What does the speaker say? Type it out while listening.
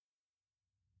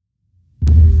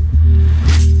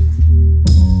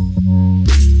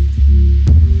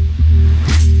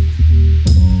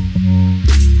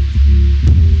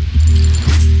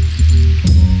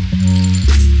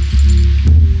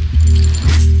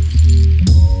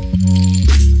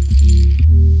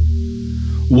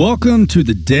Welcome to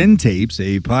the Den Tapes,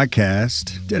 a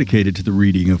podcast dedicated to the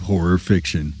reading of horror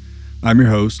fiction. I'm your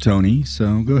host, Tony,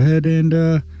 so go ahead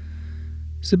and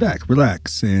sit back,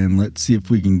 relax, and let's see if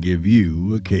we can give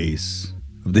you a case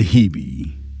of the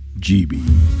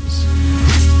heebie-jeebies.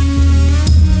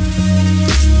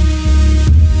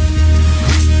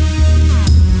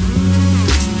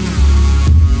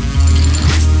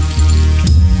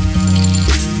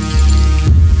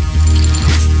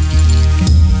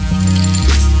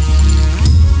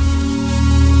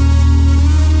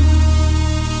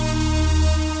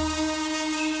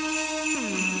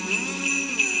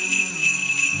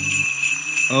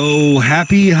 Oh,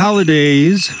 happy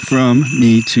holidays from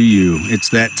me to you. It's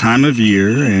that time of year,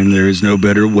 and there is no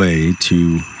better way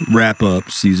to wrap up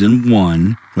season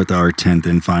 1 with our 10th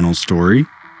and final story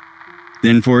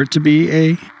than for it to be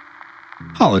a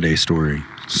holiday story.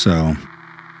 So,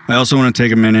 I also want to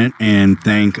take a minute and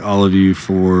thank all of you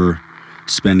for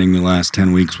spending the last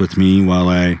 10 weeks with me while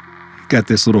I got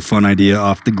this little fun idea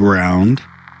off the ground.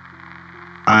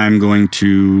 I'm going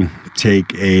to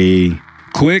take a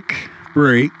quick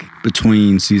break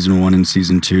between season 1 and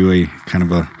season 2, a kind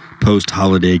of a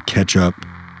post-holiday catch-up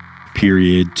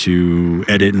period to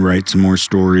edit and write some more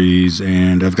stories,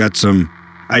 and I've got some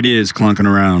ideas clunking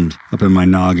around up in my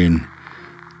noggin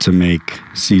to make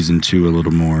season 2 a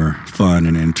little more fun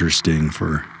and interesting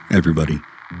for everybody.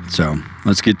 So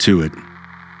let's get to it.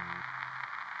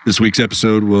 This week's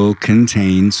episode will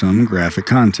contain some graphic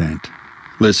content.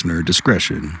 Listener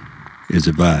discretion is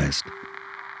advised.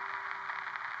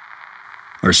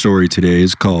 Our story today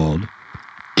is called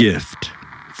Gift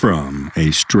from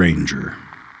a Stranger.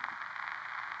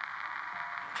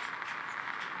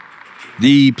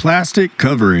 The plastic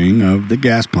covering of the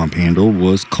gas pump handle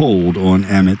was cold on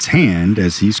Emmett's hand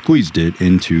as he squeezed it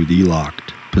into the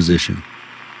locked position.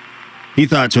 He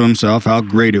thought to himself how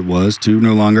great it was to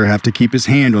no longer have to keep his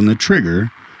hand on the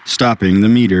trigger, stopping the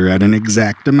meter at an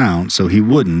exact amount so he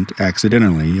wouldn't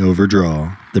accidentally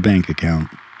overdraw the bank account.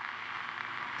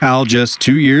 How just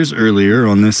 2 years earlier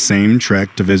on this same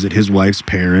trek to visit his wife's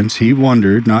parents, he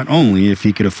wondered not only if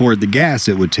he could afford the gas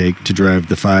it would take to drive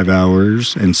the 5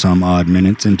 hours and some odd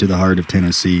minutes into the heart of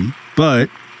Tennessee, but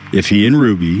if he and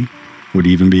Ruby would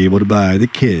even be able to buy the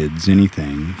kids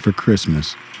anything for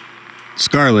Christmas.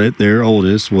 Scarlett, their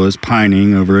oldest, was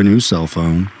pining over a new cell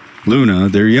phone. Luna,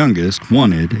 their youngest,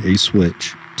 wanted a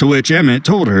Switch, to which Emmett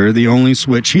told her the only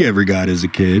Switch he ever got as a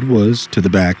kid was to the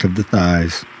back of the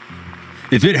thighs.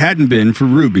 If it hadn't been for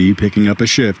Ruby picking up a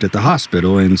shift at the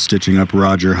hospital and stitching up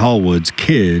Roger Hallwood's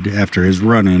kid after his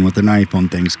run-in with a knife on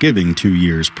Thanksgiving 2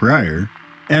 years prior,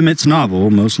 Emmett's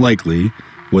novel most likely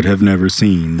would have never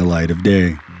seen the light of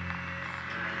day.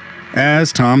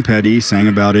 As Tom Petty sang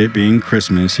about it being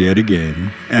Christmas yet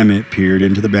again, Emmett peered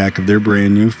into the back of their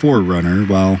brand new 4Runner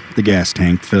while the gas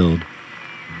tank filled.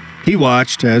 He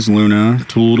watched as Luna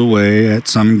tooled away at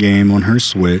some game on her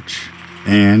Switch,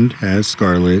 and as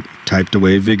Scarlett typed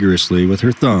away vigorously with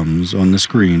her thumbs on the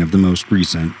screen of the most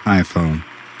recent iPhone.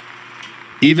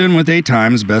 Even with a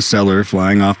Times bestseller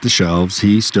flying off the shelves,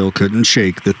 he still couldn't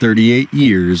shake the 38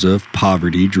 years of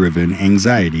poverty-driven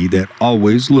anxiety that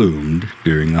always loomed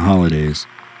during the holidays.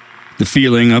 The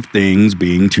feeling of things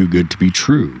being too good to be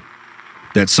true.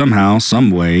 That somehow, some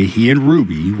way, he and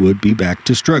Ruby would be back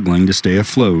to struggling to stay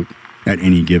afloat at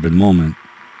any given moment.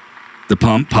 The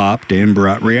pump popped and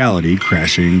brought reality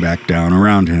crashing back down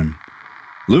around him.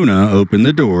 Luna opened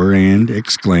the door and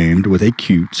exclaimed with a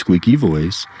cute, squeaky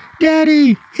voice,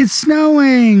 "Daddy, it's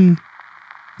snowing!"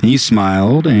 He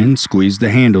smiled and squeezed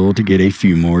the handle to get a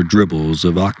few more dribbles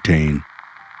of octane.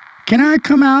 "Can I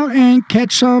come out and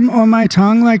catch some on my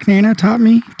tongue like Nana taught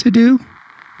me to do?"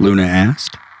 Luna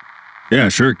asked. "Yeah,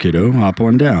 sure, kiddo, hop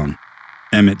on down,"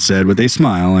 Emmett said with a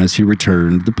smile as he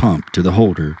returned the pump to the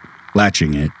holder,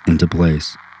 latching it into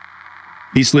place.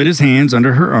 He slid his hands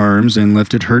under her arms and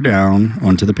lifted her down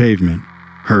onto the pavement,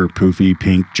 her poofy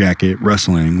pink jacket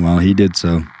rustling while he did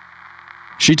so.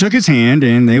 She took his hand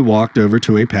and they walked over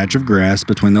to a patch of grass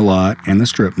between the lot and the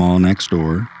strip mall next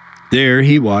door. There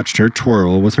he watched her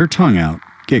twirl with her tongue out,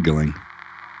 giggling.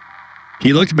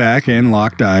 He looked back and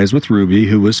locked eyes with Ruby,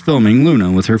 who was filming Luna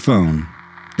with her phone.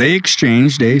 They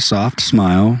exchanged a soft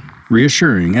smile,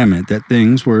 reassuring Emmett that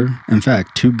things were, in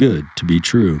fact, too good to be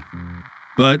true.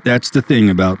 But that's the thing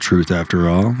about truth after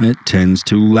all. It tends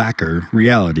to lacquer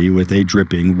reality with a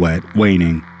dripping, wet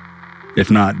waning. If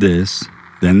not this,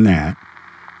 then that.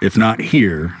 If not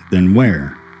here, then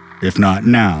where? If not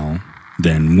now,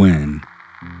 then when?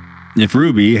 If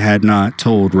Ruby had not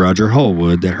told Roger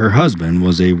Hallwood that her husband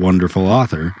was a wonderful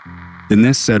author, then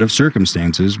this set of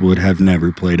circumstances would have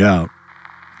never played out.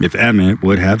 If Emmett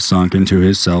would have sunk into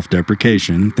his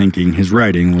self-deprecation, thinking his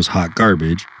writing was hot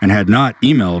garbage, and had not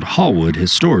emailed Hallwood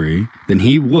his story, then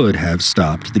he would have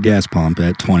stopped the gas pump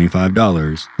at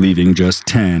 $25, leaving just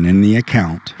 $10 in the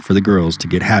account for the girls to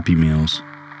get Happy Meals.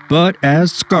 But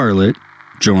as Scarlett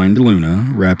joined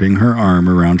Luna, wrapping her arm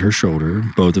around her shoulder,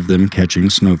 both of them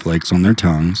catching snowflakes on their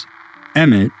tongues,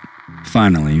 Emmett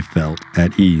finally felt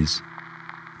at ease.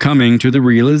 Coming to the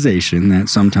realization that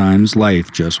sometimes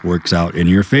life just works out in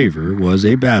your favor was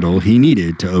a battle he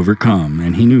needed to overcome,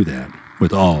 and he knew that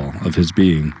with all of his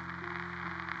being.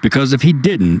 Because if he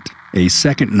didn't, a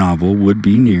second novel would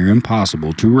be near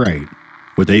impossible to write,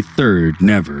 with a third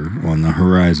never on the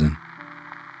horizon.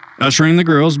 Ushering the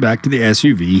girls back to the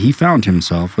SUV, he found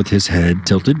himself with his head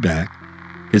tilted back,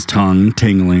 his tongue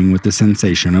tingling with the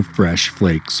sensation of fresh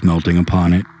flakes melting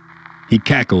upon it. He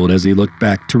cackled as he looked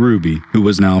back to Ruby, who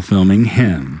was now filming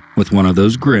him with one of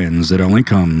those grins that only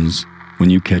comes when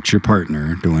you catch your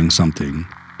partner doing something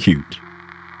cute.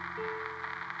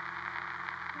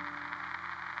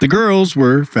 The girls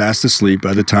were fast asleep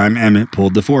by the time Emmett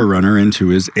pulled the 4Runner into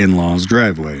his in-laws'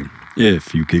 driveway,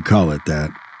 if you could call it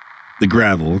that, the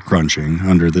gravel crunching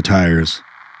under the tires.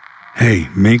 "Hey,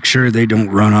 make sure they don't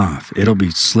run off. It'll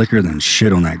be slicker than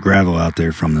shit on that gravel out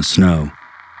there from the snow,"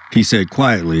 he said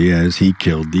quietly as he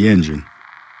killed the engine.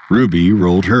 Ruby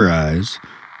rolled her eyes.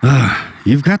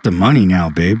 You've got the money now,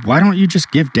 babe. Why don't you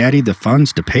just give Daddy the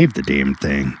funds to pave the damn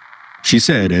thing?" she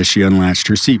said as she unlatched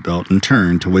her seatbelt and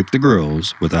turned to wake the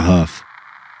girls with a huff.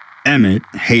 Emmett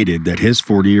hated that his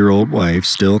 40-year-old wife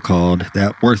still called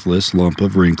that worthless lump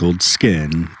of wrinkled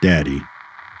skin Daddy.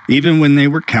 Even when they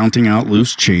were counting out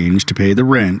loose change to pay the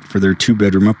rent for their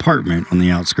 2-bedroom apartment on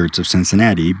the outskirts of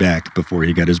Cincinnati back before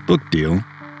he got his book deal,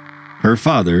 her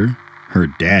father, her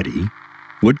daddy,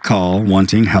 would call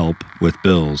wanting help with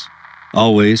bills,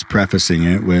 always prefacing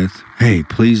it with, "Hey,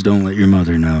 please don't let your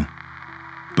mother know."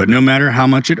 But no matter how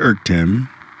much it irked him,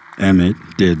 Emmett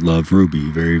did love Ruby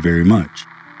very, very much,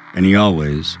 and he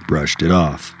always brushed it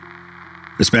off.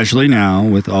 Especially now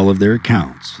with all of their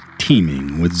accounts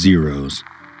teeming with zeros.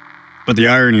 But the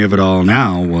irony of it all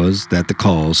now was that the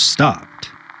calls stopped.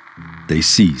 They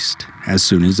ceased as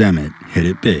soon as Emmett hit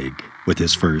it big with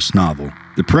his first novel.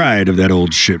 The pride of that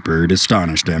old shitbird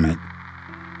astonished Emmett.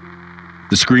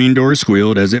 The screen door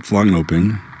squealed as it flung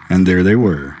open, and there they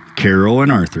were, Carol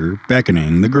and Arthur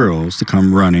beckoning the girls to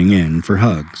come running in for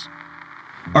hugs.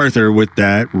 Arthur with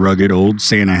that rugged old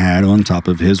Santa hat on top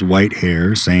of his white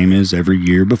hair, same as every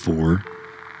year before.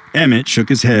 Emmett shook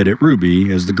his head at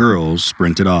Ruby as the girls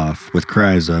sprinted off with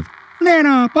cries of,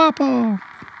 "Nana, Papa!"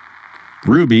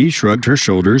 Ruby shrugged her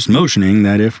shoulders, motioning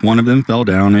that if one of them fell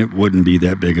down, it wouldn't be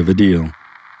that big of a deal.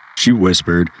 She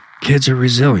whispered, "Kids are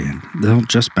resilient. They'll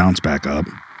just bounce back up."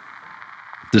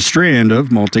 The strand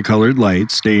of multicolored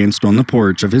lights danced on the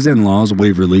porch of his in-laws'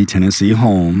 Waverly, Tennessee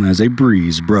home as a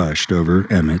breeze brushed over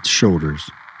Emmett's shoulders.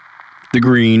 The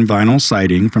green vinyl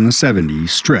siding from the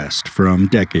 70s stressed from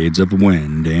decades of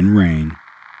wind and rain.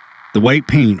 The white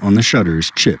paint on the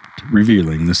shutters chipped,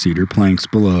 revealing the cedar planks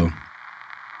below.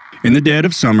 In the dead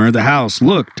of summer, the house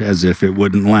looked as if it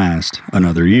wouldn't last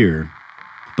another year.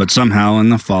 But somehow in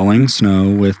the falling snow,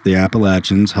 with the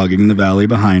Appalachians hugging the valley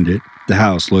behind it, the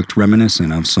house looked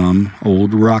reminiscent of some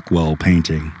old Rockwell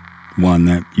painting, one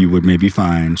that you would maybe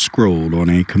find scrolled on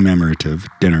a commemorative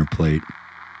dinner plate.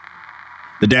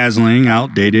 The dazzling,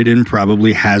 outdated, and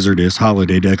probably hazardous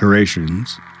holiday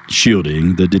decorations,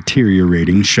 shielding the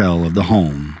deteriorating shell of the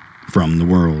home from the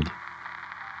world.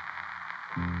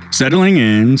 Settling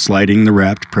in, sliding the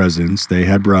wrapped presents they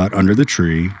had brought under the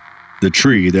tree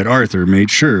that Arthur made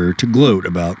sure to gloat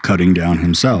about cutting down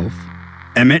himself,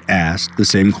 Emmett asked the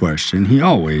same question he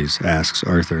always asks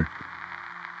Arthur.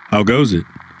 "How goes it?"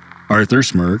 Arthur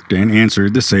smirked and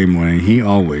answered the same way he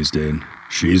always did.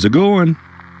 "She's a-goin'."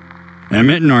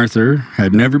 Emmett and Arthur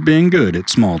had never been good at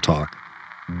small talk.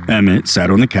 Emmett sat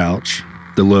on the couch,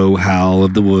 the low howl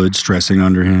of the wood stressing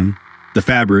under him. The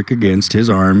fabric against his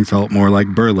arm felt more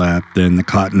like burlap than the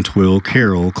cotton twill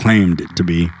Carol claimed it to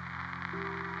be.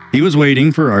 He was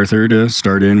waiting for Arthur to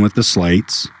start in with the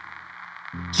slights.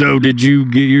 "So did you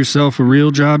get yourself a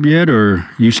real job yet, or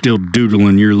you still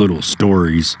doodling your little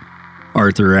stories?"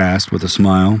 Arthur asked with a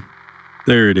smile.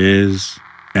 "There it is,"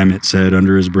 Emmett said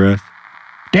under his breath.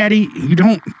 "Daddy, you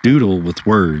don't doodle with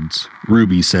words,"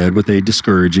 Ruby said with a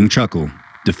discouraging chuckle,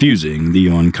 diffusing the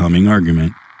oncoming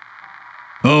argument.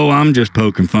 "Oh, I'm just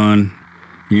poking fun.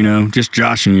 Just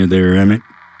joshing you there, Emmett."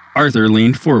 Arthur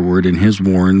leaned forward in his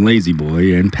worn lazy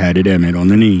boy and patted Emmett on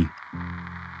the knee.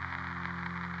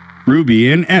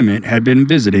 Ruby and Emmett had been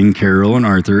visiting Carol and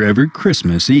Arthur every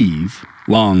Christmas Eve,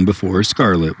 long before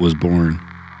Scarlett was born.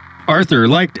 Arthur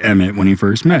liked Emmett when he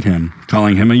first met him,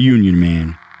 calling him a union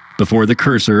man. Before the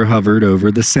cursor hovered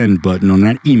over the send button on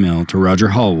that email to Roger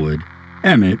Hallwood,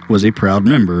 Emmett was a proud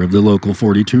member of the local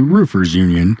 42 Roofers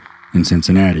Union in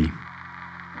Cincinnati.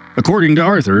 According to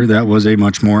Arthur, that was a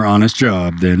much more honest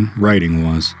job than writing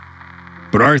was.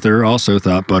 But Arthur also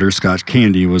thought butterscotch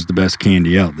candy was the best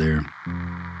candy out there.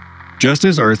 Just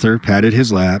as Arthur patted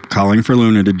his lap, calling for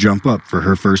Luna to jump up for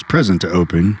her first present to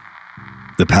open,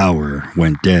 the power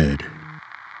went dead.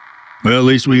 "Well, at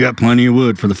least we got plenty of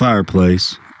wood for the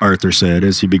fireplace," Arthur said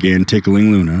as he began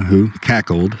tickling Luna, who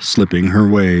cackled, slipping her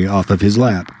way off of his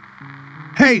lap.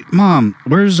 "Hey, Mom,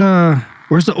 where's the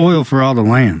oil for all the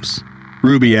lamps?"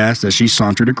 Ruby asked as she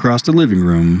sauntered across the living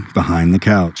room behind the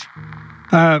couch.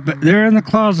 But they're in the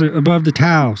closet above the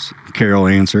towels," Carol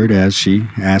answered as she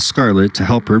asked Scarlett to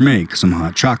help her make some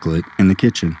hot chocolate in the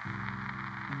kitchen.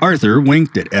 Arthur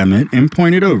winked at Emmett and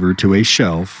pointed over to a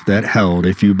shelf that held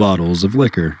a few bottles of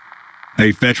liquor.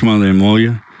 "Hey, fetch one of them, will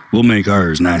you? We'll make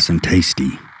ours nice and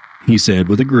tasty," he said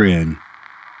with a grin.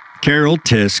 Carol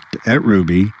tisked at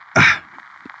Ruby.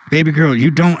 "Baby girl,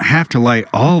 you don't have to light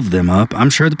all of them up. I'm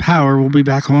sure the power will be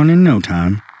back on in no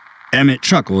time." Emmett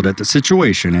chuckled at the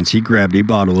situation as he grabbed a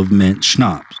bottle of mint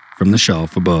schnapps from the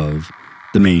shelf above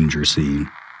the manger scene.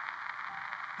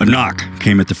 A knock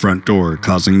came at the front door,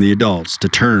 causing the adults to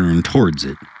turn towards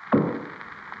it.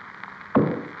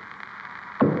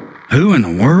 "Who in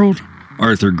the world?"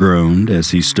 Arthur groaned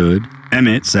as he stood.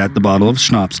 Emmett sat the bottle of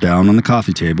schnapps down on the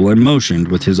coffee table and motioned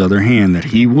with his other hand that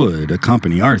he would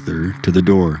accompany Arthur to the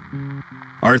door.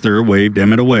 Arthur waved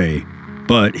Emmett away,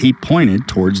 but he pointed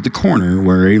towards the corner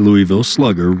where a Louisville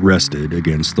Slugger rested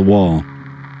against the wall.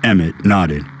 Emmett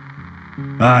nodded.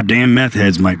 Damn meth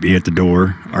heads might be at the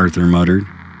door," Arthur muttered.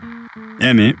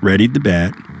 Emmett readied the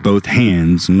bat, both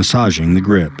hands massaging the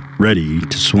grip, ready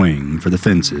to swing for the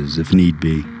fences if need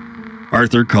be.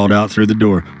 Arthur called out through the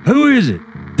door, "Who is it?"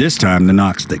 This time the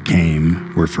knocks that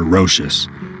came were ferocious.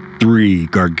 3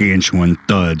 gargantuan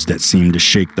thuds that seemed to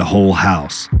shake the whole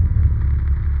house.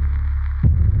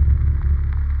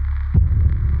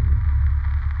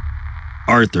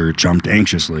 Arthur jumped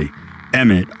anxiously.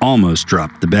 Emmett almost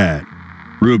dropped the bat.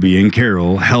 Ruby and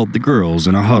Carol held the girls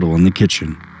in a huddle in the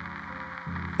kitchen.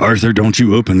 "Arthur, don't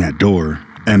you open that door,"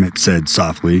 Emmett said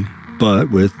softly,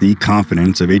 but with the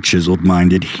confidence of a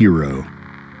chiseled-minded hero.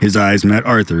 His eyes met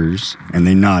Arthur's, and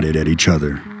they nodded at each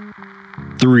other.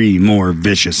 3 more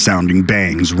vicious-sounding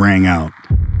bangs rang out.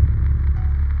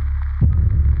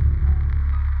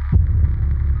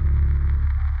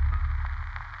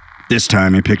 This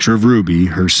time a picture of Ruby,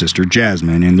 her sister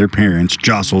Jasmine, and their parents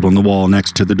jostled on the wall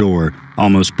next to the door,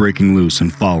 almost breaking loose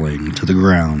and falling to the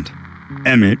ground.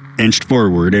 Emmett inched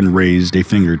forward and raised a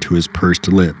finger to his pursed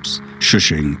lips,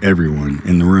 shushing everyone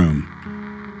in the room.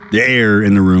 The air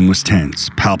in the room was tense,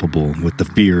 palpable with the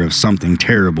fear of something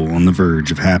terrible on the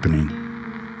verge of happening.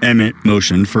 Emmett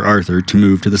motioned for Arthur to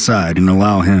move to the side and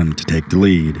allow him to take the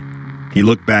lead. He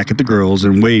looked back at the girls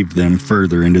and waved them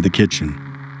further into the kitchen.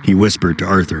 He whispered to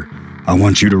Arthur, "I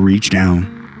want you to reach down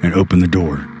and open the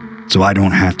door, so I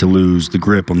don't have to lose the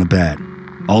grip on the bat.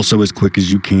 Also, as quick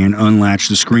as you can, unlatch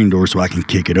the screen door so I can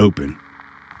kick it open."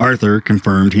 Arthur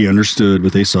confirmed he understood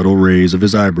with a subtle raise of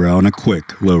his eyebrow and a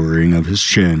quick lowering of his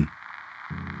chin.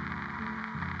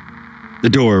 The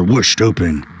door whooshed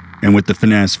open, and with the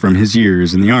finesse from his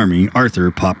years in the army, Arthur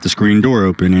popped the screen door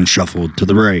open and shuffled to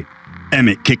the right.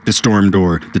 Emmett kicked the storm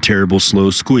door, the terrible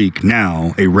slow squeak,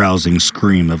 now a rousing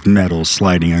scream of metal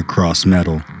sliding across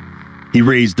metal. He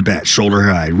raised the bat shoulder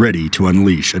high, ready to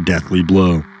unleash a deathly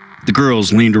blow. The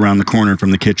girls leaned around the corner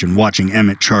from the kitchen, watching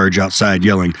Emmett charge outside,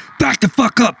 yelling, "Back the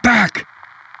fuck up, back!"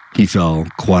 He fell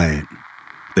quiet.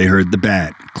 They heard the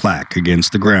bat clack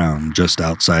against the ground just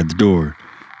outside the door.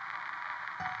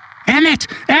 "Emmett!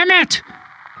 Emmett!"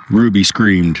 Ruby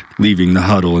screamed, leaving the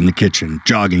huddle in the kitchen,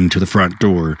 jogging to the front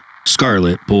door.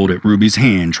 Scarlett pulled at Ruby's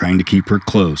hand, trying to keep her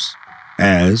close.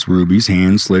 As Ruby's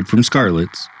hand slid from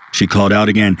Scarlett's, she called out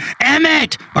again,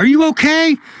 "Emmett! Are you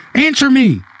okay? Answer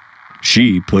me!"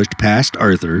 She pushed past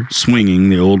Arthur, swinging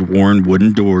the old worn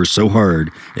wooden door so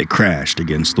hard it crashed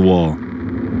against the wall.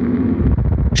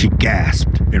 She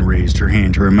gasped and raised her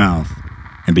hand to her mouth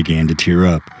and began to tear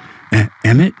up.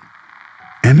 "Emmett?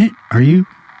 Emmett, are you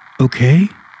okay?"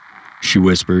 she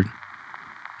whispered.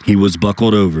 He was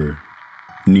buckled over,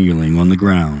 kneeling on the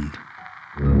ground.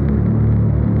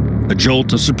 A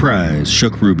jolt of surprise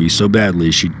shook Ruby so badly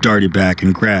she darted back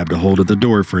and grabbed a hold of the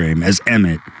doorframe as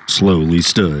Emmett slowly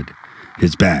stood,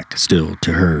 his back still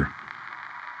to her.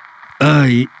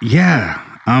 Yeah,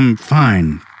 I'm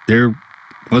fine. There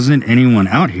wasn't anyone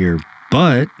out here,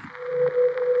 but..."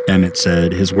 Emmett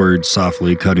said, his words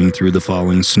softly cutting through the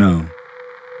falling snow.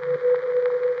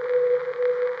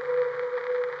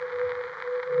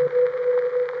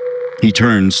 He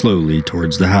turned slowly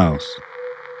towards the house.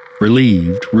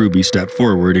 Relieved, Ruby stepped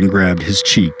forward and grabbed his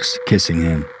cheeks, kissing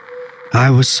him. I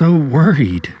was so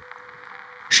worried.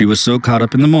 She was so caught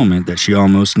up in the moment that she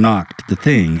almost knocked the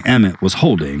thing Emmett was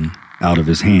holding out of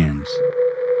his hands.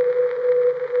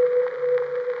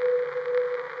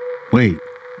 Wait,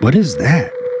 what is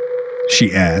that?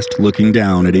 She asked, looking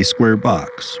down at a square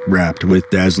box wrapped with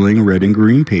dazzling red and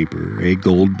green paper, a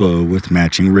gold bow with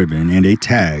matching ribbon, and a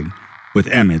tag with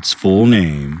Emmett's full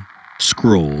name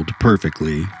scrolled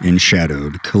perfectly in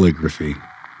shadowed calligraphy.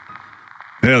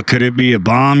 Well, could it be a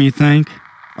bomb, you think?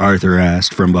 Arthur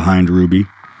asked from behind Ruby.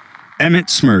 Emmett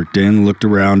smirked and looked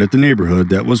around at the neighborhood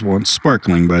that was once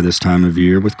sparkling by this time of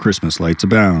year with Christmas lights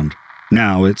abound.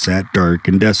 Now it sat dark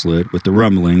and desolate with the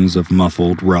rumblings of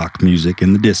muffled rock music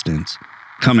in the distance,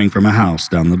 coming from a house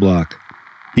down the block.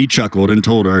 He chuckled and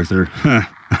told Arthur,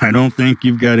 I don't think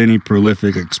you've got any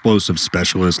prolific explosive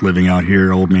specialist living out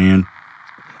here, old man.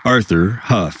 Arthur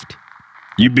huffed.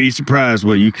 You'd be surprised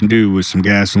what you can do with some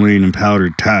gasoline and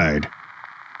powdered Tide.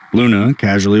 Luna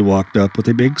casually walked up with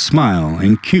a big smile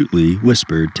and cutely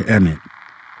whispered to Emmett.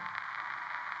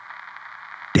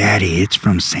 Daddy, it's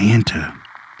from Santa.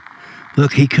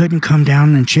 Look, he couldn't come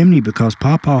down the chimney because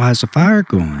Pawpaw has a fire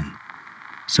going.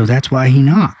 So that's why he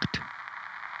knocked.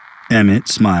 Emmett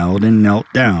smiled and knelt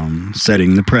down,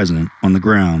 setting the present on the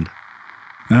ground.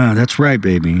 That's right,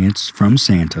 baby. It's from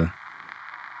Santa,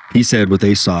 he said with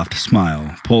a soft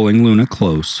smile, pulling Luna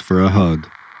close for a hug.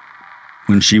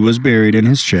 When she was buried in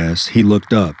his chest, he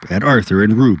looked up at Arthur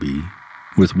and Ruby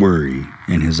with worry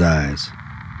in his eyes.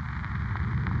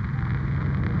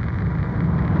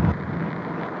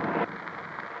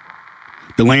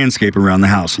 The landscape around the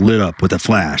house lit up with a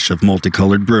flash of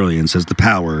multicolored brilliance as the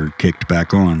power kicked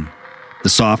back on. The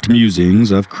soft musings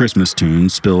of Christmas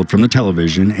tunes spilled from the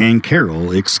television, and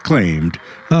Carol exclaimed,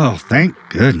 Oh, thank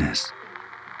goodness.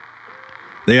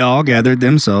 They all gathered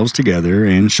themselves together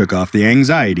and shook off the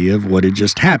anxiety of what had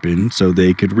just happened so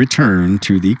they could return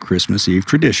to the Christmas Eve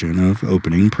tradition of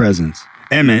opening presents.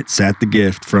 Emmett sat the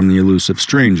gift from the elusive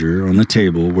stranger on the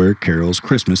table where Carol's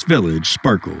Christmas village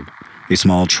sparkled, a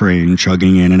small train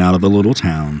chugging in and out of a little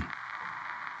town.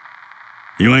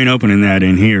 You ain't opening that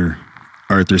in here,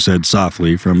 Arthur said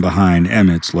softly from behind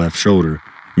Emmett's left shoulder.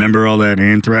 Remember all that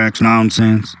anthrax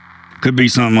nonsense? Could be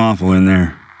something awful in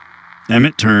there.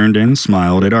 Emmett turned and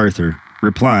smiled at Arthur,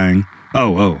 replying,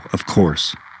 Oh, of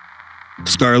course.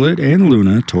 Scarlet and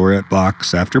Luna tore at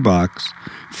box after box,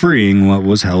 freeing what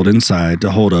was held inside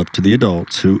to hold up to the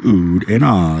adults who oohed and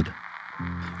awed.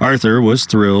 Arthur was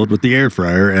thrilled with the air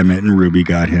fryer Emmett and Ruby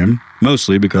got him,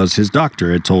 mostly because his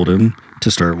doctor had told him to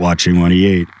start watching what he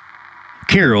ate.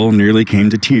 Carol nearly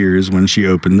came to tears when she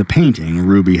opened the painting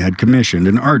Ruby had commissioned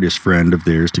an artist friend of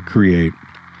theirs to create.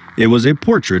 It was a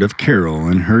portrait of Carol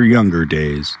in her younger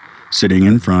days, sitting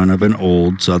in front of an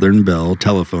old Southern Bell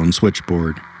telephone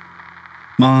switchboard.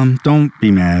 Mom, don't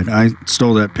be mad. I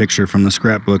stole that picture from the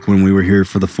scrapbook when we were here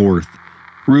for the 4th,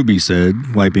 Ruby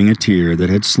said, wiping a tear that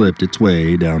had slipped its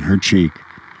way down her cheek.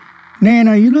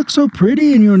 Nana, you look so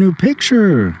pretty in your new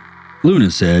picture,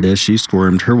 Luna said as she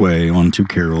squirmed her way onto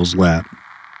Carol's lap.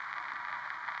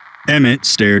 Emmett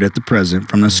stared at the present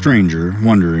from the stranger,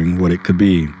 wondering what it could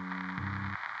be.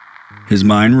 His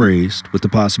mind raced with the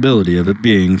possibility of it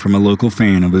being from a local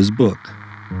fan of his book.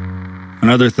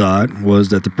 Another thought was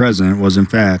that the present was in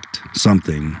fact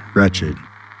something wretched.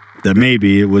 That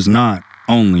maybe it was not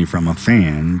only from a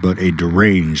fan, but a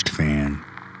deranged fan,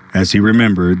 as he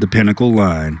remembered the pinnacle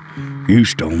line, You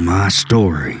stole my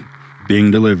story,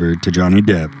 being delivered to Johnny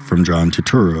Depp from John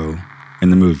Turturro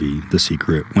in the movie The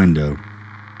Secret Window.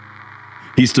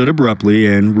 He stood abruptly,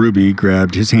 and Ruby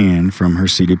grabbed his hand from her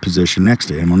seated position next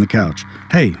to him on the couch.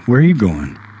 Hey, where are you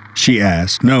going? She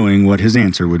asked, knowing what his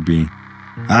answer would be.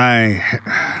 I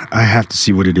have to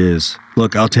see what it is.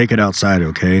 Look, I'll take it outside,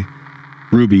 okay?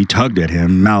 Ruby tugged at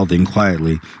him, mouthing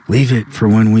quietly, Leave it for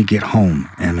when we get home,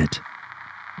 Emmett.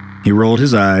 He rolled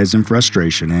his eyes in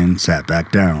frustration and sat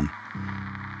back down.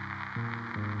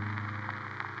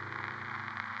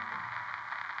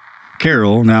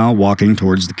 Carol, now walking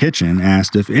towards the kitchen,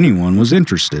 asked if anyone was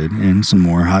interested in some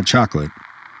more hot chocolate.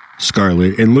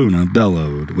 Scarlet and Luna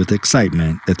bellowed with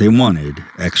excitement that they wanted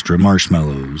extra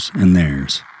marshmallows in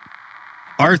theirs.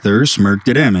 Arthur smirked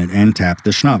at Emmett and tapped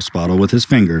the schnapps bottle with his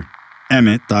finger.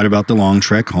 Emmett thought about the long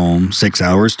trek home, 6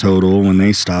 hours total when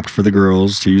they stopped for the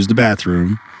girls to use the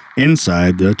bathroom,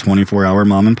 inside the 24-hour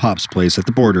mom-and-pop's place at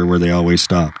the border where they always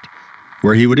stopped,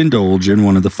 where he would indulge in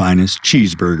one of the finest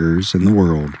cheeseburgers in the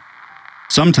world.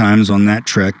 Sometimes on that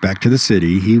trek back to the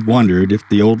city, he wondered if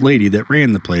the old lady that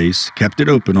ran the place kept it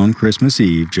open on Christmas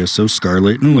Eve just so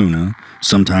Scarlet and Luna,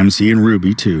 sometimes he and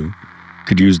Ruby too,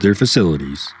 could use their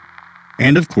facilities.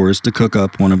 And of course to cook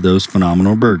up one of those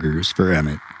phenomenal burgers for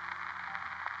Emmett.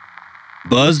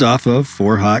 Buzzed off of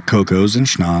 4 hot cocos and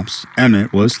schnapps,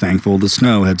 Emmett was thankful the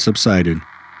snow had subsided.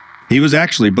 He was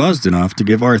actually buzzed enough to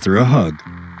give Arthur a hug,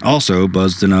 also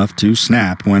buzzed enough to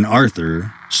snap when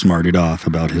Arthur smarted off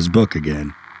about his book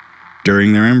again.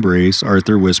 During their embrace,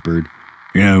 Arthur whispered,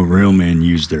 "You know, real men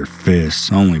use their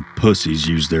fists, only pussies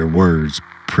use their words,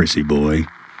 prissy boy."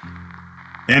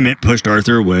 Emmett pushed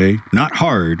Arthur away, not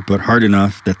hard, but hard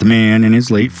enough that the man in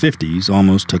his late 50s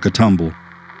almost took a tumble.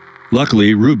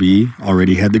 Luckily, Ruby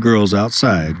already had the girls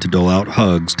outside to dole out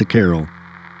hugs to Carol,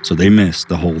 so they missed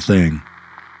the whole thing.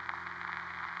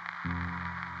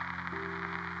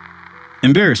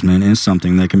 Embarrassment is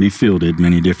something that can be fielded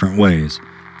many different ways.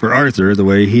 For Arthur, the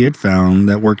way he had found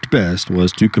that worked best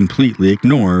was to completely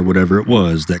ignore whatever it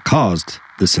was that caused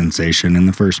the sensation in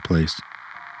the first place.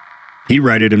 He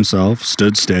righted himself,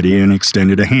 stood steady, and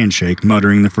extended a handshake,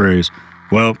 muttering the phrase,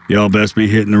 "Well, y'all best be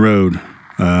hitting the road.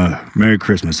 Merry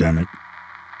Christmas, Emmett."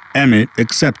 Emmett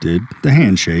accepted the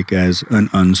handshake as an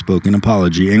unspoken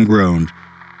apology and groaned,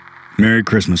 "Merry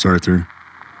Christmas, Arthur."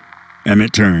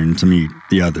 Emmett turned to meet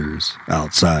the others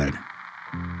outside.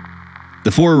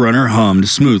 The Forerunner hummed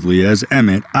smoothly as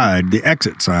Emmett eyed the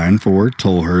exit sign for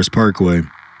Tolhurst Parkway.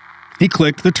 He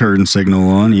clicked the turn signal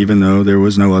on even though there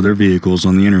was no other vehicles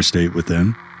on the interstate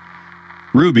within.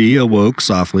 Ruby awoke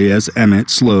softly as Emmett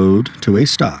slowed to a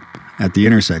stop at the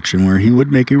intersection where he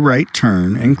would make a right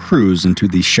turn and cruise into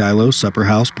the Shiloh Supper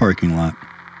House parking lot.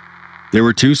 There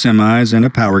were 2 semis and a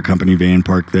power company van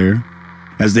parked there.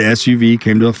 As the SUV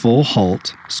came to a full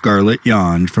halt, Scarlet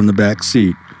yawned from the back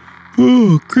seat.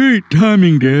 "Oh, great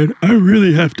timing, Dad. I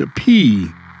really have to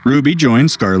pee." Ruby joined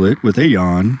Scarlet with a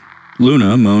yawn.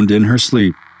 Luna moaned in her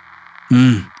sleep.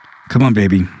 Come on,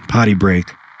 baby. Potty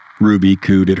break." Ruby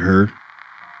cooed at her.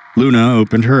 Luna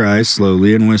opened her eyes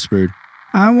slowly and whispered,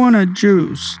 "I want a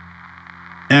juice."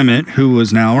 Emmett, who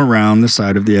was now around the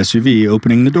side of the SUV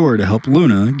opening the door to help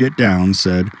Luna get down,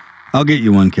 said, "I'll get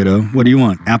you one, kiddo. What do you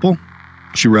want, apple?"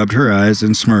 She rubbed her eyes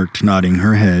and smirked, nodding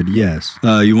her head, yes.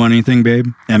 You want anything,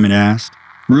 babe?" Emmett asked.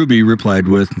 Ruby replied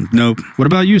with, "Nope. What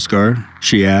about you, Scar?"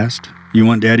 she asked. "You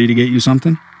want Daddy to get you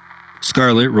something?"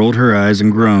 Scarlet rolled her eyes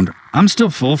and groaned, "I'm still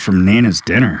full from Nana's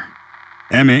dinner."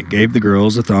 Emmett gave the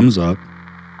girls a thumbs up.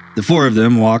 The 4 of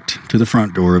them walked to the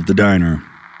front door of the diner.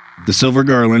 The silver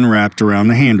garland wrapped around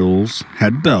the handles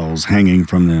had bells hanging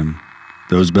from them.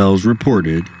 Those bells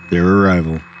reported their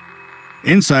arrival.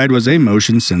 Inside was a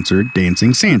motion-censored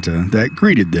dancing Santa that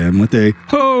greeted them with a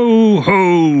 "Ho,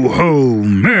 ho, ho,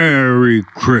 Merry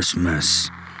Christmas."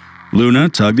 Luna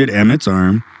tugged at Emmett's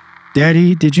arm.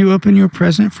 "Daddy, did you open your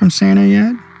present from Santa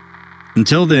yet?"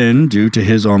 Until then, due to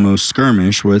his almost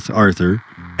skirmish with Arthur,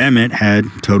 Emmett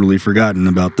had totally forgotten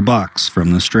about the box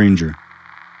from the stranger.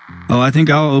 "Oh, I think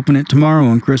I'll open it tomorrow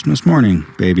on Christmas morning,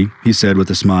 baby," he said with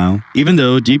a smile, even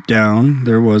though deep down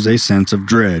there was a sense of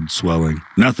dread swelling.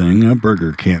 Nothing a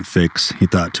burger can't fix, he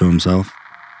thought to himself.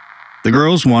 The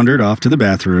girls wandered off to the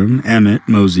bathroom. Emmett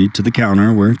moseyed to the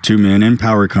counter where 2 men in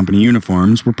power company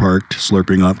uniforms were parked,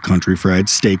 slurping up country fried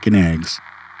steak and eggs.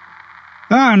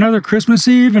 Another Christmas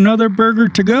Eve, another burger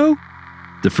to go?"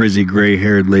 the frizzy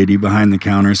gray-haired lady behind the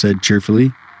counter said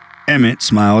cheerfully. Emmett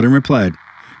smiled and replied,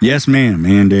 "Yes, ma'am,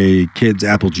 and a kid's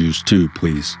apple juice, too,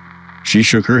 please." She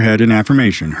shook her head in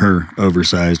affirmation, her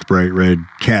oversized bright red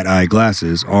cat-eye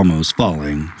glasses almost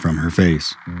falling from her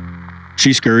face.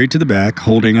 She scurried to the back,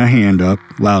 holding a hand up,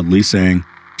 loudly saying,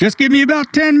 "Just give me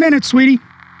about 10 minutes, sweetie."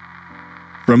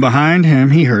 From behind him,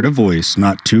 he heard a voice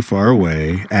not too far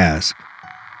away ask,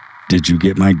 "Did you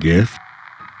get my gift?"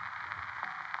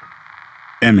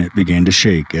 Emmett began to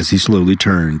shake as he slowly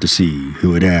turned to see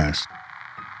who had asked.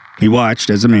 He watched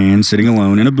as a man sitting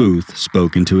alone in a booth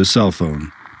spoke into his cell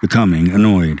phone, becoming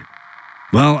annoyed.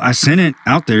 "Well, I sent it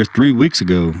out there 3 weeks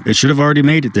ago. It should have already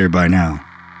made it there by now."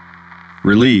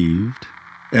 Relieved,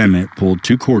 Emmett pulled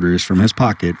 2 quarters from his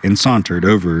pocket and sauntered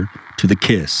over to the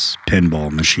Kiss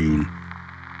pinball machine.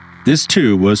 This,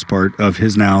 too, was part of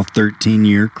his now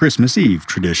 13-year Christmas Eve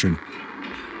tradition.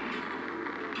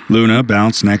 Luna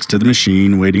bounced next to the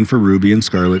machine, waiting for Ruby and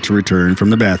Scarlet to return from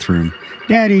the bathroom.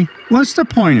 "Daddy, what's the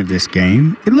point of this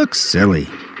game? It looks silly."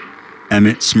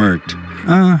 Emmett smirked.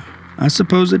 I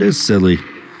suppose it is silly.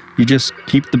 You just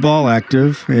keep the ball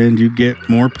active, and you get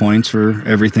more points for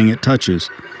everything it touches.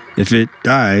 If it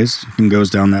dies and goes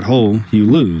down that hole, you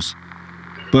lose.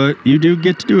 But you do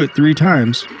get to do it 3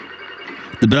 times.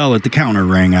 The bell at the counter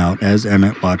rang out as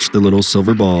Emmett watched the little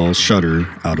silver ball shudder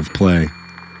out of play.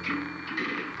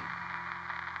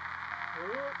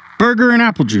 "Burger and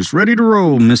apple juice, ready to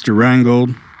roll, Mr.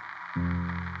 Reingold."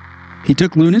 He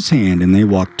took Luna's hand and they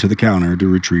walked to the counter to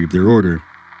retrieve their order.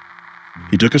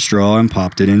 He took a straw and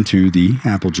popped it into the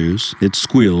apple juice. It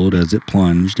squealed as it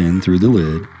plunged in through the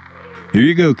lid. "Here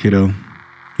you go, kiddo,"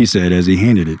 he said as he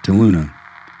handed it to Luna.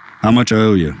 "How much I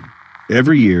owe you?"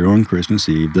 Every year on Christmas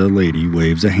Eve, the lady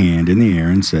waves a hand in the air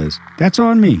and says, "That's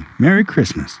on me. Merry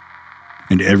Christmas."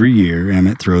 And every year,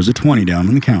 Emmett throws a 20 down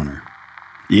on the counter.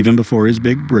 Even before his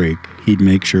big break, he'd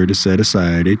make sure to set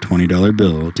aside a $20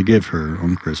 bill to give her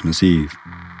on Christmas Eve.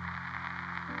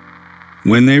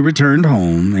 When they returned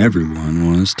home,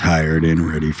 everyone was tired and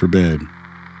ready for bed.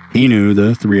 He knew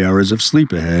the 3 hours of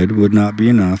sleep ahead would not be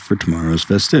enough for tomorrow's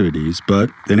festivities,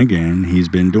 but then again, he's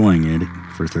been doing it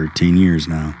for 13 years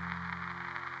now.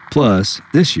 Plus,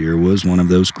 this year was one of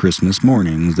those Christmas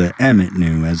mornings that Emmett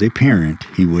knew as a parent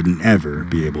he wouldn't ever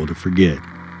be able to forget.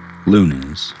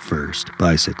 Luna's first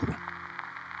bicycle.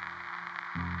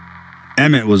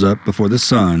 Emmett was up before the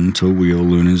sun to wheel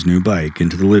Luna's new bike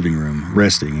into the living room,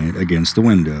 resting it against the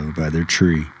window by their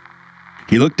tree.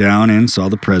 He looked down and saw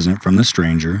the present from the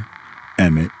stranger,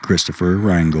 Emmett Christopher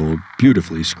Reingold,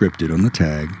 beautifully scripted on the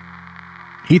tag.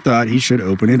 He thought he should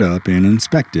open it up and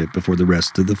inspect it before the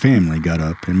rest of the family got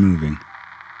up and moving.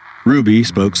 Ruby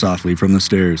spoke softly from the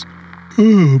stairs.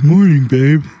 "Oh, morning,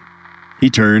 babe." He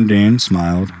turned and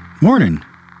smiled. "Morning."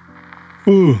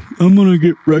 "Oh, I'm gonna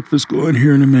get breakfast going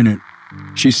here in a minute,"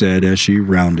 she said as she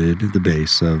rounded the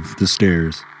base of the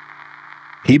stairs.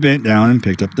 He bent down and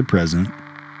picked up the present.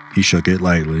 He shook it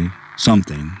lightly.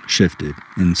 Something shifted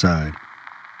inside.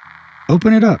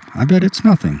 "Open it up. I bet it's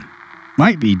nothing.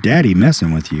 Might be Daddy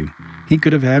messing with you. He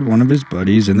could have had one of his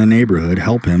buddies in the neighborhood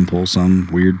help him pull some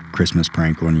weird Christmas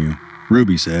prank on you,"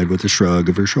 Ruby said with a shrug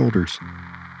of her shoulders.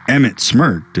 Emmett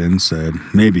smirked and said,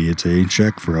 "Maybe it's a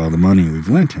check for all the money we've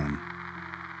lent him."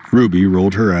 Ruby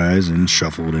rolled her eyes and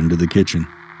shuffled into the kitchen.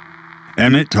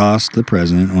 Emmett tossed the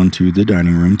present onto the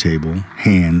dining room table,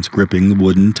 hands gripping the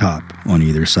wooden top on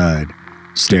either side,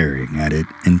 staring at it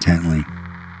intently.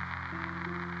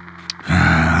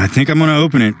 "I think I'm going to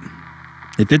open it.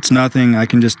 If it's nothing, I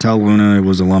can just tell Luna it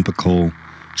was a lump of coal.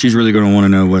 She's really going to want to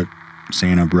know what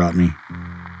Santa brought me."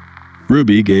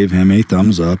 Ruby gave him a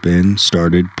thumbs up and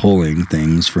started pulling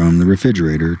things from the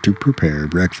refrigerator to prepare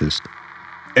breakfast.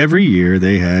 Every year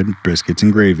they had briskets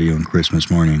and gravy on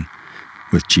Christmas morning,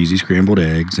 with cheesy scrambled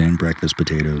eggs and breakfast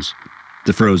potatoes,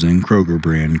 the frozen Kroger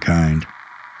brand kind.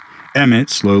 Emmett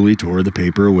slowly tore the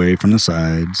paper away from the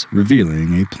sides,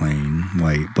 revealing a plain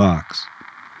white box.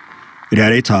 It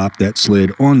had a top that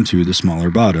slid onto the smaller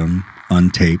bottom,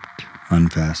 untaped,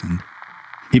 unfastened.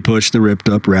 He pushed the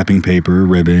ripped-up wrapping paper,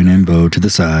 ribbon, and bow to the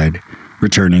side,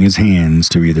 returning his hands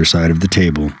to either side of the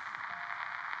table.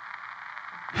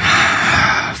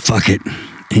 "Fuck it,"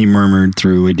 he murmured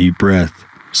through a deep breath.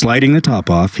 Sliding the top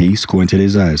off, he squinted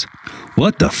his eyes.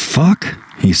 "What the fuck?"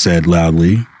 he said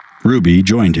loudly. Ruby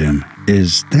joined him.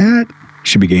 "Is that?"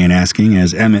 she began asking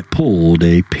as Emmett pulled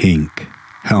a pink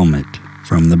helmet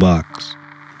from the box.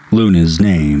 Luna's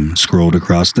name scrolled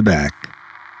across the back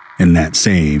in that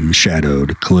same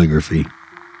shadowed calligraphy.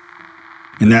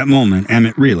 In that moment,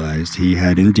 Emmett realized he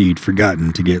had indeed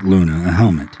forgotten to get Luna a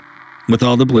helmet. With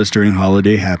all the blistering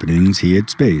holiday happenings, he had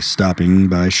space, stopping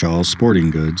by Shaw's Sporting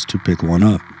Goods to pick one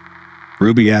up.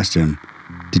 Ruby asked him,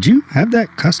 "Did you have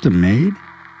that custom made?"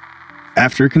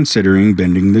 After considering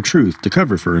bending the truth to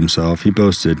cover for himself, he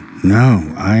boasted,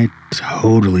 "No, I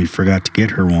totally forgot to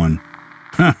get her one."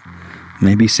 "Huh,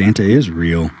 maybe Santa is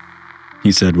real,"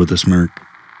 he said with a smirk.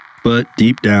 But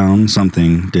deep down,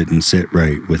 something didn't sit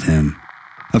right with him.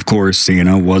 Of course,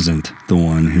 Santa wasn't the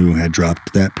one who had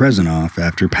dropped that present off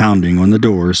after pounding on the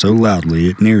door so loudly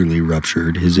it nearly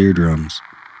ruptured his eardrums.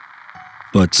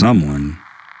 But someone,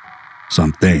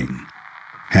 something,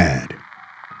 had.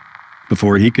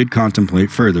 Before he could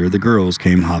contemplate further, the girls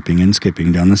came hopping and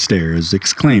skipping down the stairs,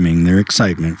 exclaiming their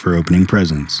excitement for opening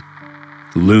presents.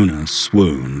 Luna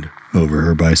swooned over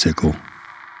her bicycle.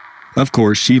 Of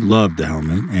course, she loved the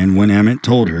helmet, and when Emmett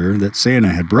told her that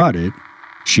Santa had brought it,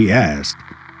 she asked,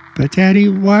 "But Daddy,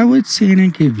 why would Santa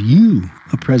give you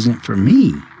a present for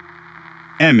me?"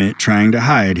 Emmett, trying to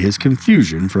hide his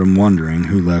confusion from wondering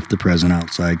who left the present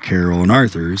outside Carol and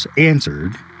Arthur's,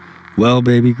 answered, "Well,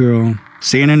 baby girl,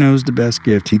 Santa knows the best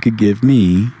gift he could give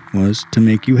me was to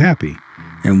make you happy.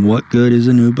 And what good is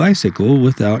a new bicycle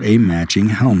without a matching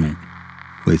helmet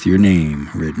with your name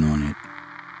written on it?"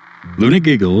 Luna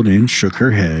giggled and shook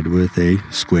her head with a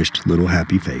squished little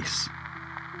happy face.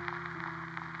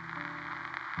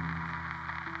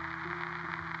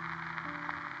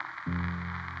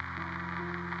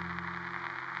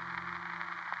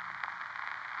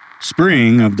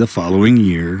 Spring of the following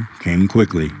year came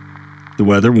quickly. The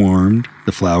weather warmed,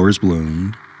 the flowers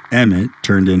bloomed. Emmett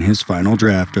turned in his final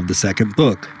draft of the second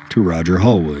book to Roger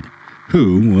Hallwood,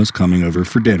 who was coming over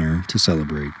for dinner to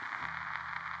celebrate.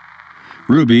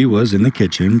 Ruby was in the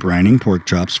kitchen brining pork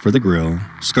chops for the grill,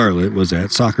 Scarlett was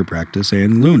at soccer practice,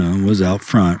 and Luna was out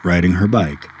front riding her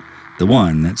bike, the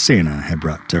one that Santa had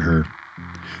brought to her.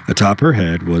 Atop her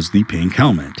head was the pink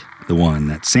helmet, the one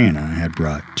that Santa had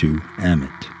brought to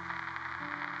Emmett.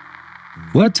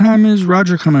 "What time is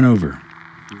Roger coming over?"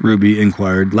 Ruby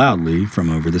inquired loudly from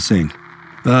over the sink.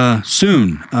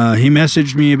 Soon. He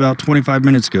messaged me about 25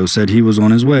 minutes ago, said he was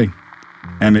on his way,"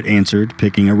 Emmett answered,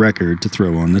 picking a record to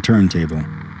throw on the turntable.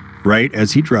 Right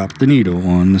as he dropped the needle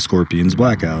on the Scorpion's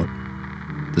Blackout,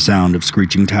 the sound of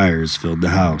screeching tires filled the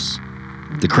house.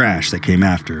 The crash that came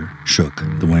after shook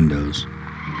the windows.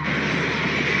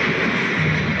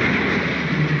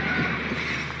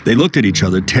 They looked at each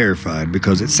other terrified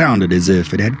because it sounded as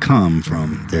if it had come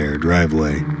from their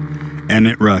driveway.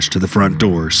 Emmett rushed to the front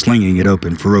door, slinging it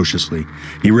open ferociously.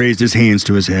 He raised his hands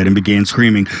to his head and began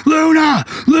screaming, "Luna!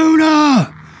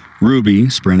 Luna!" Ruby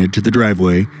sprinted to the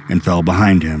driveway and fell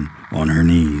behind him on her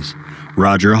knees.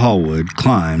 Roger Hallwood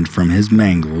climbed from his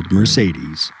mangled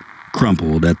Mercedes,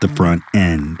 crumpled at the front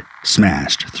end,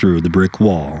 smashed through the brick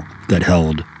wall that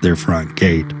held their front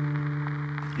gate.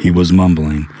 He was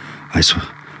mumbling, I swear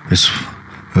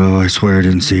I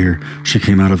didn't see her. She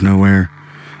came out of nowhere."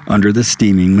 Under the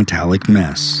steaming metallic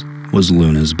mess was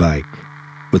Luna's bike,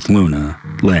 with Luna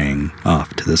laying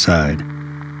off to the side.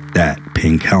 That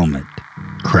pink helmet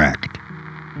cracked.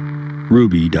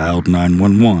 Ruby dialed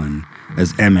 911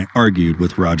 as Emmett argued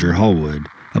with Roger Hallwood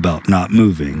about not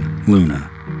moving Luna.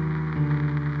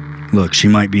 "Look, she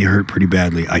might be hurt pretty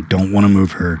badly. I don't want to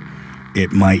move her.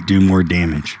 It might do more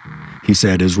damage," he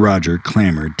said as Roger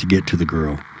clamored to get to the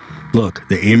girl. "Look,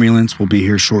 the ambulance will be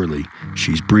here shortly.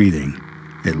 She's breathing.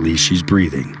 At least she's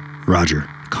breathing. Roger,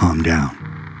 calm down."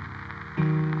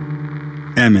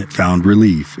 Emmett found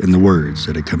relief in the words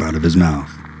that had come out of his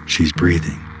mouth. "She's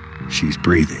breathing. She's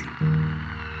breathing."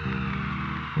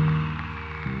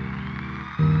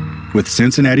 With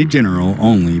Cincinnati General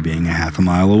only being a half a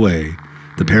mile away,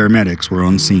 the paramedics were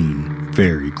on scene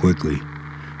very quickly.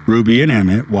 Ruby and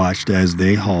Emmett watched as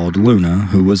they hauled Luna,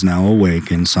 who was now awake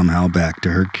and somehow back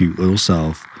to her cute little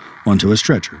self, onto a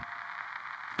stretcher.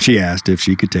 She asked if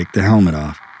she could take the helmet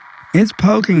off. "It's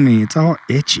poking me. It's all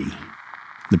itchy."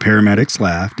 The paramedics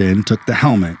laughed and took the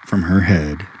helmet from her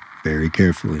head very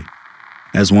carefully.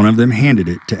 As one of them handed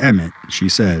it to Emmett, she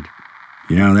said,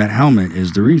 "You know, that helmet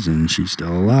is the reason she's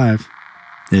still alive.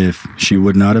 If she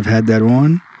would not have had that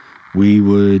on, we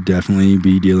would definitely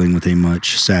be dealing with a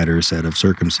much sadder set of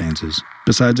circumstances.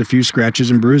 Besides a few scratches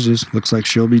and bruises, looks like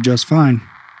she'll be just fine."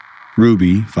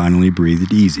 Ruby finally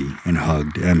breathed easy and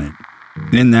hugged Emmett.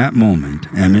 In that moment,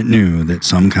 Emmett knew that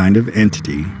some kind of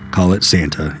entity, call it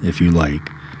Santa if you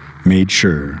like, made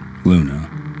sure Luna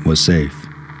was safe.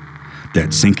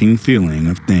 That sinking feeling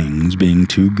of things being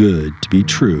too good to be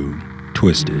true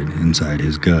twisted inside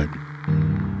his gut.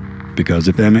 Because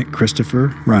if Emmett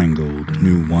Christopher Reingold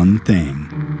knew one thing,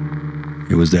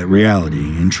 it was that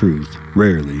reality and truth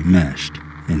rarely meshed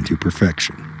into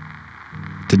perfection.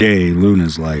 Today,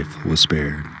 Luna's life was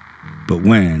spared. But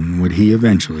when would he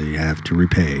eventually have to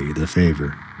repay the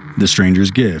favor? The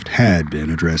stranger's gift had been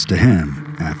addressed to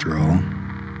him, after all.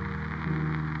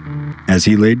 As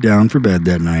he laid down for bed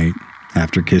that night,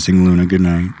 after kissing Luna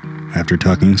goodnight, after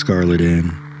tucking Scarlett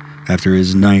in, after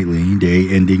his nightly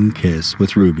day-ending kiss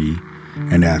with Ruby,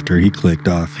 and after he clicked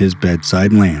off his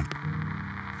bedside lamp,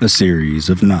 a series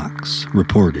of knocks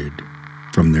reported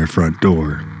from their front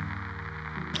door.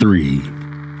 3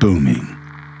 booming,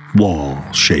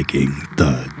 wall-shaking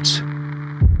thuds.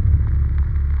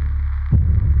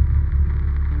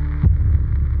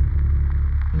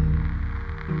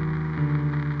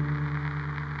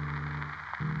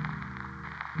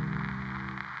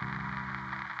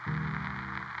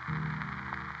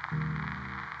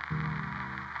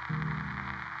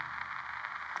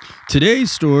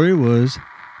 Today's story was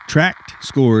tracked,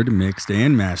 scored, mixed,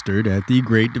 and mastered at the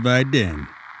Great Divide Den.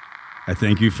 I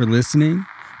thank you for listening.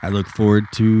 I look forward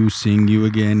to seeing you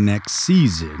again next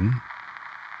season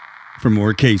for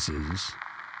more cases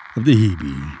of the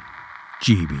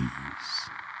heebie-jeebies.